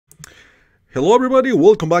Hello everybody,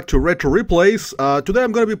 welcome back to Retro Replays. Today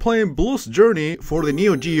I'm gonna be playing Blues Journey for the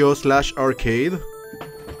Neo-Geo / arcade.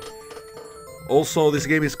 Also, this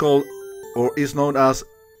game is called, or is known as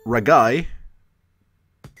Ragai.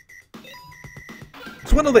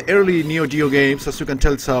 It's one of the early Neo-Geo games. As you can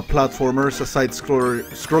tell, it's a platformer, it's a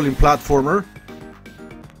side-scrolling platformer.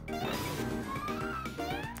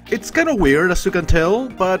 It's kind of weird, as you can tell,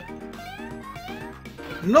 but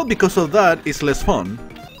not because of that it's less fun.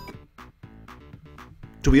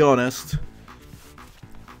 To be honest,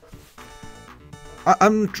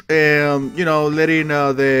 I'm letting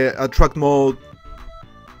the attract mode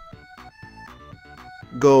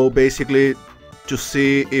go basically to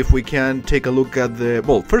see if we can take a look at the,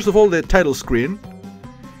 well, first of all, the title screen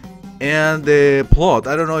and the plot.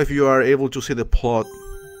 I don't know if you are able to see the plot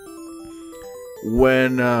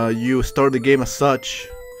when you start the game as such.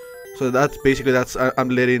 So that's basically, that's why I'm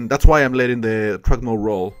letting the attract mode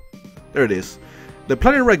roll. There it is. The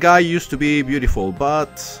planet Ragai used to be beautiful,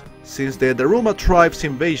 but since the Daruma tribe's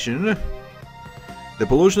invasion, the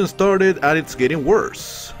pollution started and it's getting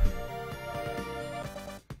worse.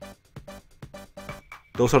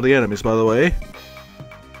 Those are the enemies, by the way.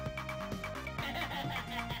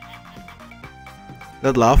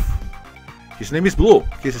 That laugh. His name is Blue.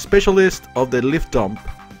 He's a specialist of the lift dump.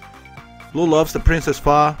 Blue loves the Princess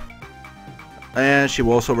Fa, and she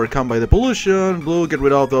was overcome by the pollution. Blue get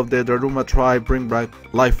rid of the Daruma tribe, bring back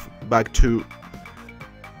life back to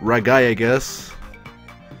Ragai, I guess.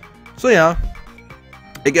 So yeah,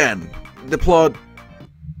 again, the plot,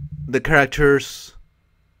 the characters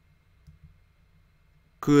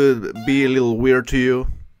could be a little weird to you.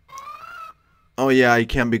 Oh yeah, I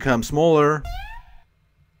can become smaller.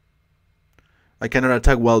 I cannot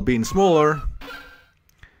attack while being smaller.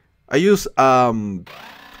 I use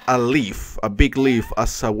a leaf, a big leaf,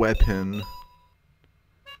 as a weapon.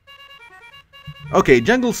 Okay,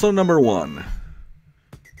 jungle zone number 1.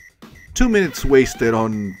 2 minutes wasted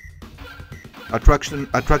on attraction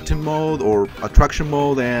mode or attraction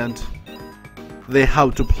mode and the how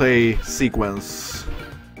to play sequence.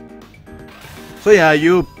 So yeah,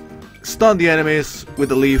 you stun the enemies with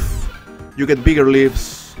the leaf, you get bigger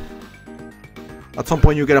leaves. At some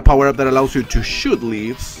point you get a power up that allows you to shoot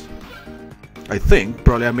leaves. I think,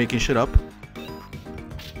 probably I'm making shit up.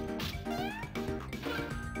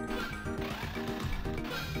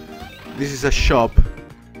 This is a shop.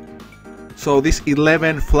 So these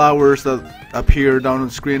 11 flowers that appear down on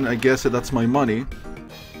the screen, I guess that's my money.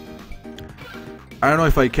 I don't know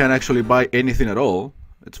if I can actually buy anything at all.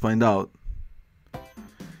 Let's find out.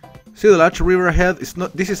 See the large river ahead?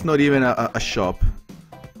 This is not even a shop.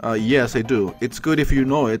 Yes, I do. It's good if you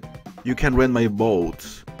know it. You can rent my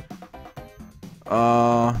boat.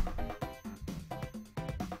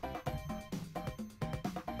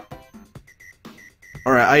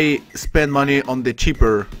 Alright, I spend money on the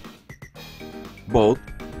cheaper boat,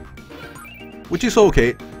 which is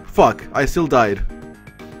okay. Fuck, I still died.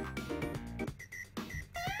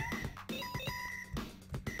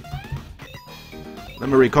 Let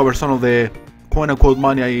me recover some of the quote-unquote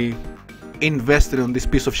money I invested on this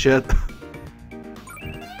piece of shit.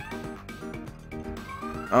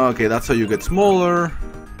 Okay, that's how you get smaller.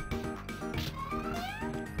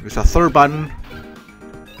 There's a third button.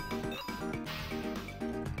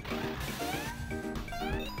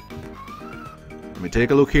 Let me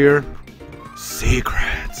take a look here.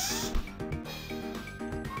 Secrets.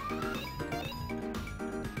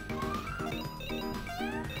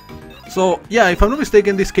 So, yeah, if I'm not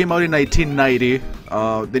mistaken, this came out in 1990.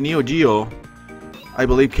 The Neo-Geo, I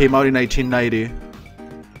believe, came out in 1990.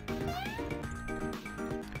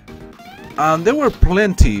 There were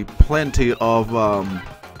plenty of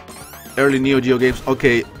early Neo-Geo games.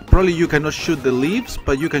 Okay, probably you cannot shoot the leaves,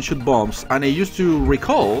 but you can shoot bombs. And I used to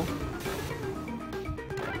recall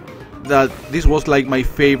that this was like my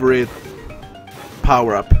favorite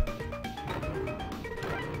power-up.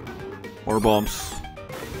 Or bombs.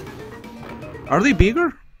 Are they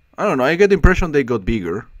bigger? I don't know, I get the impression they got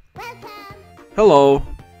bigger. Hello.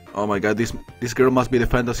 Oh my god, this girl must be the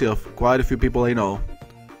fantasy of quite a few people I know.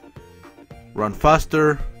 Run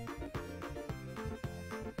faster.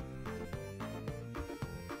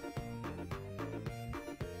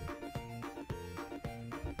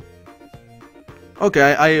 Okay,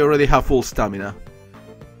 I already have full stamina.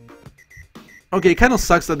 Okay, it kind of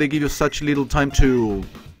sucks that they give you such little time to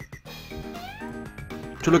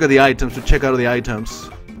look at the items, to check out the items.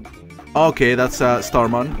 Okay, that's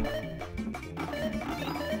Starman.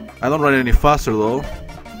 I don't run any faster though.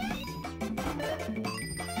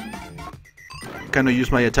 Cannot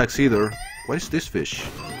use my attacks either. What is this fish?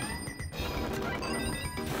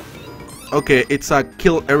 Okay, it's a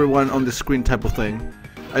kill everyone on the screen type of thing.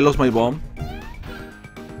 I lost my bomb.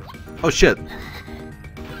 Oh shit.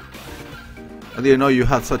 I didn't know you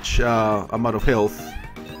had such amount of health.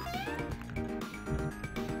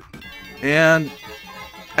 And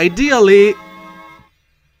ideally,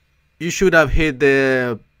 you should have hit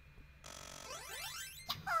the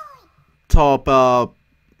top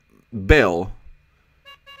bell.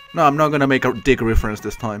 No, I'm not gonna make a dick reference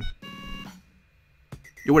this time.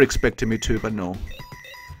 You were expecting me to, but no.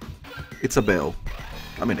 It's a bell.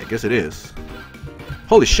 I mean, I guess it is.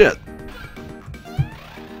 Holy shit!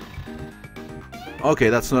 Okay,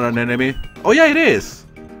 that's not an enemy. Oh yeah, it is!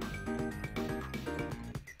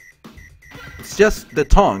 It's just the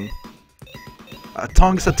tongue. A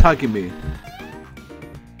tongue is attacking me.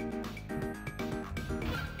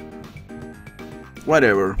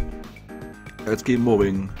 Whatever. Let's keep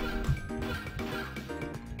moving.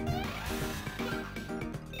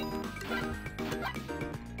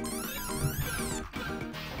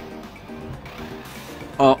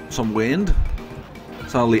 Oh, some wind.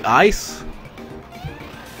 Suddenly ice.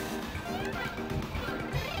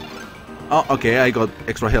 Oh, okay, I got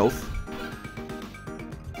extra health.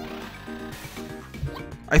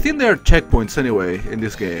 I think there are checkpoints anyway in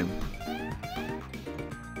this game.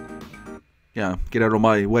 Yeah, get out of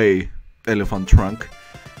my way, elephant trunk.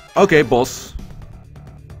 Okay, boss.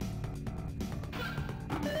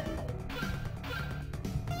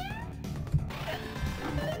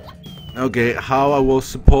 Okay, how I was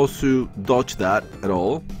supposed to dodge that at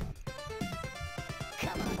all?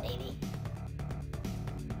 Come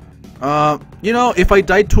on, baby. You know, if I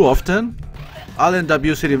die too often, I'll end up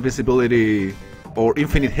using invisibility or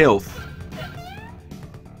infinite health.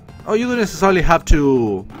 Oh, you don't necessarily have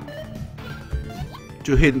to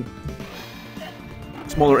hit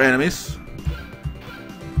smaller enemies.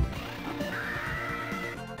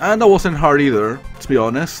 And that wasn't hard either, to be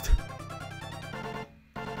honest.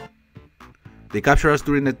 They capture us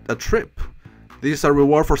during a trip. This is a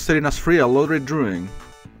reward for setting us free, a lottery drawing.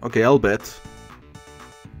 Okay, I'll bet.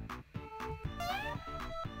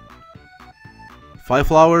 5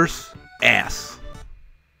 flowers? Ass.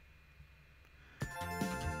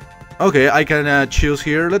 Okay, I can choose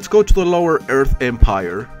here. Let's go to the Lower Earth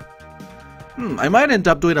Empire. I might end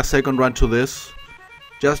up doing a second run to this,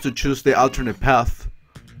 just to choose the alternate path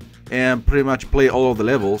and pretty much play all of the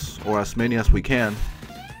levels, or as many as we can.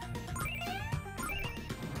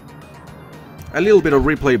 A little bit of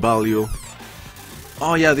replay value.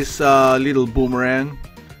 Oh yeah, this little boomerang.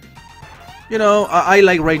 You know, I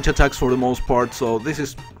like range attacks for the most part, so this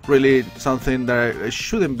is really something that I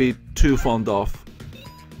shouldn't be too fond of.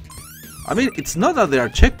 I mean, it's not that there are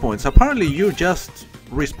checkpoints. Apparently you just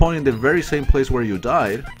respawn in the very same place where you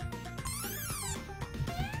died.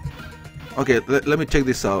 Okay, let me check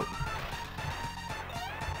this out.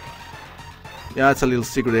 Yeah, it's a little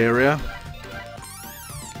secret area.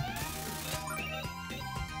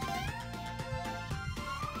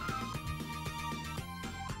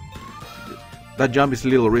 That jump is a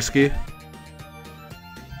little risky.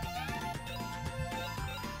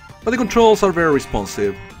 But the controls are very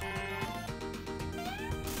responsive.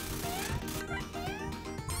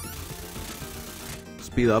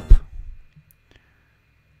 Speed up.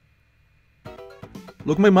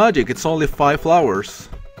 Look, my magic, it's only 5 flowers.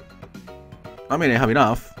 I mean, I have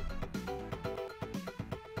enough.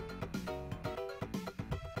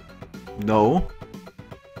 No.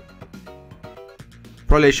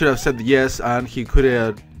 Probably I should have said yes and he could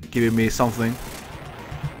have given me something.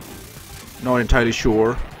 Not entirely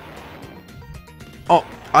sure. Oh,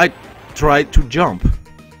 I tried to jump.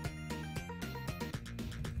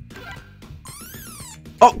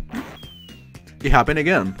 Oh! It happened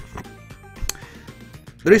again.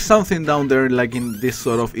 There is something down there, like in this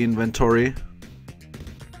sort of inventory.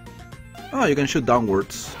 Oh, you can shoot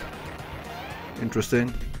downwards.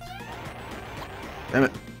 Interesting. Damn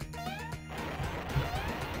it.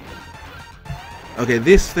 Okay,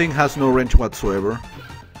 this thing has no range whatsoever.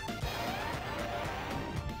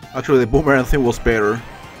 Actually, the boomerang thing was better.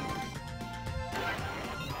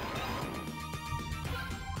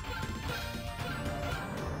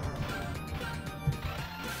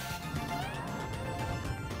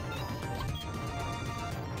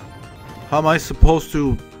 How am I supposed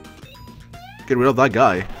to get rid of that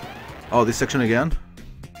guy? Oh, this section again?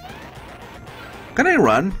 Can I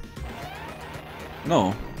run?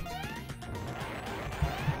 No.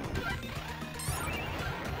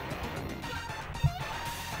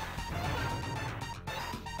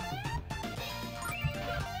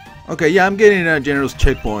 Okay, yeah, I'm getting generous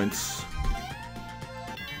checkpoints.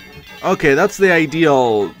 Okay, that's the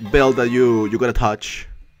ideal belt that you gotta touch.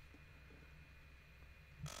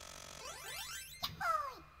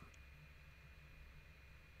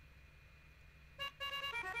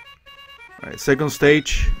 Alright, second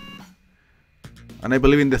stage. And I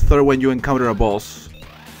believe in the third one you encounter a boss.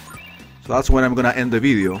 So that's when I'm gonna end the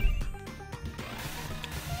video.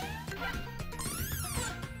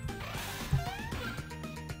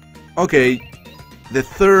 Okay, the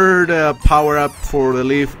third power-up for the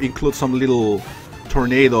leaf includes some little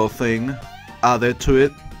tornado thing added to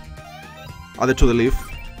it. Added to the leaf.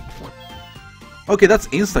 Okay, that's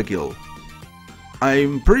insta-kill.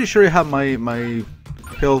 I'm pretty sure I have my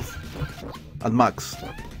health at max.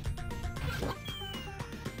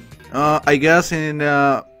 I guess in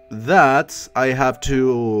that I have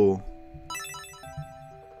to...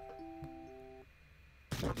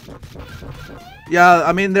 Yeah,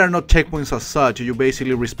 I mean, there are not checkpoints as such. You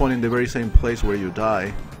basically respawn in the very same place where you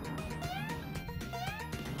die.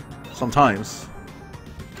 Sometimes.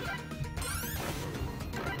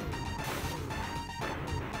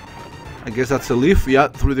 I guess that's a leaf. Yeah,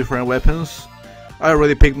 3 different weapons. I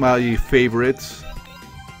already picked my favorites.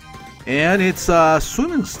 And it's a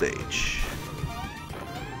swimming stage.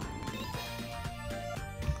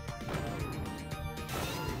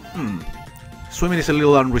 Swimming is a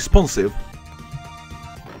little unresponsive.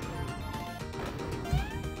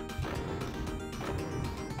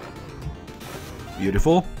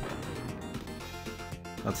 Beautiful.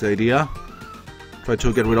 That's the idea. Try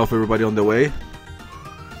to get rid of everybody on the way.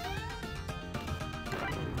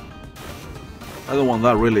 I don't want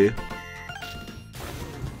that really.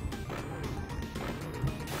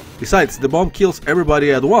 Besides, the bomb kills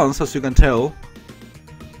everybody at once, as you can tell.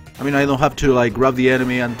 I mean, I don't have to like grab the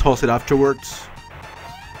enemy and toss it afterwards.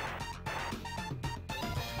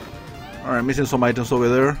 Alright, missing some items over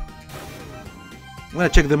there. I'm gonna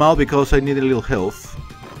check them out because I need a little health.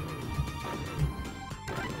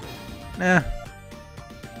 Nah.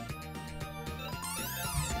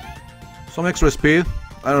 Some extra speed.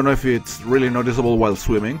 I don't know if it's really noticeable while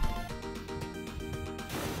swimming.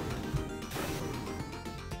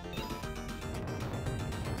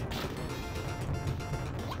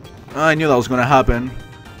 I knew that was gonna happen.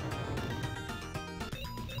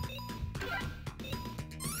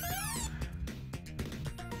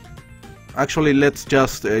 Actually, let's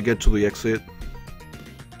just get to the exit.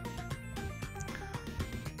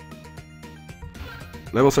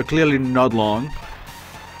 Levels are clearly not long.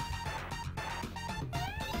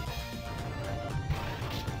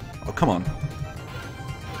 Oh, come on.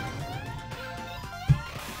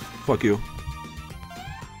 Fuck you.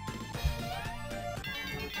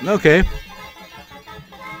 Okay.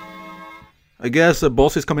 I guess the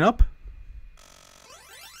boss is coming up.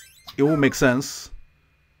 It will make sense.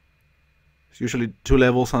 It's usually 2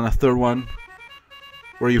 levels and a third one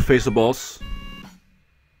where you face the boss.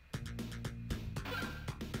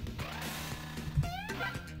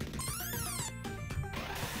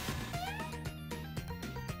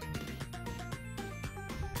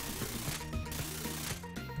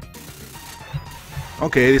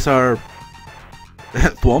 Okay, these are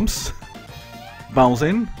thwomps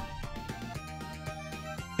bouncing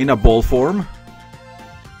in a ball form.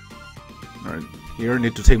 Alright, here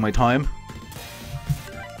need to take my time.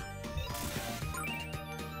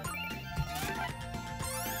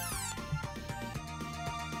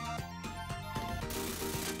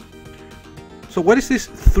 So what is this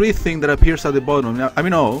 3 thing that appears at the bottom? Now, I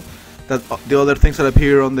mean, no, that the other things that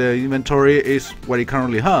appear on the inventory is what I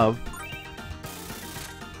currently have.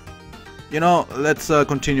 You know, let's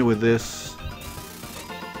continue with this.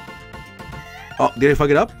 Oh, did I fuck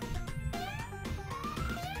it up?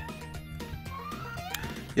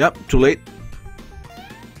 Yep, too late.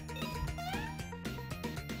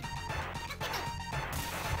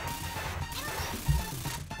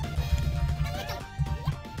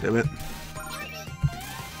 Damn it.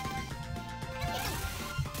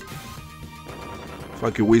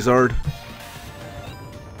 Fuck you, wizard.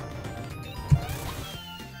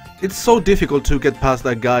 It's so difficult to get past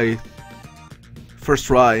that guy first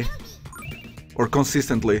try or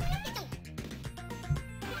consistently.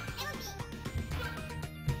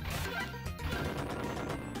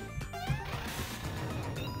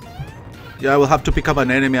 Yeah, I will have to pick up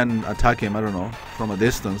an enemy and attack him, I don't know, from a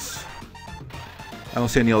distance. I don't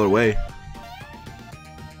see any other way.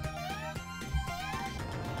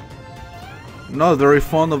 I'm not very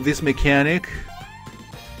fond of this mechanic.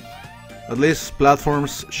 At least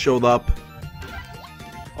platforms showed up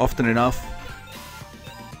often enough.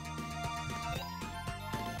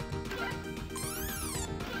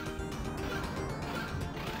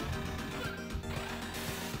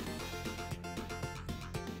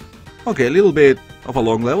 Okay, a little bit of a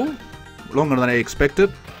long level. Longer than I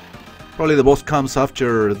expected. Probably the boss comes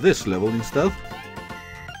after this level instead.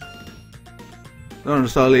 Not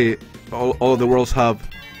necessarily all of the worlds have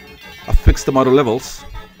a fixed amount of levels.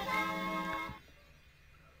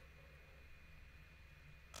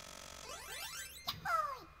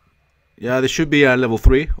 Yeah, there should be a level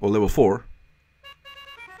 3 or level 4.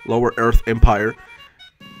 Lower Earth Empire.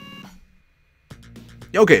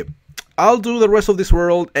 Okay, I'll do the rest of this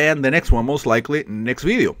world and the next one most likely next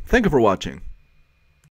video. Thank you for watching.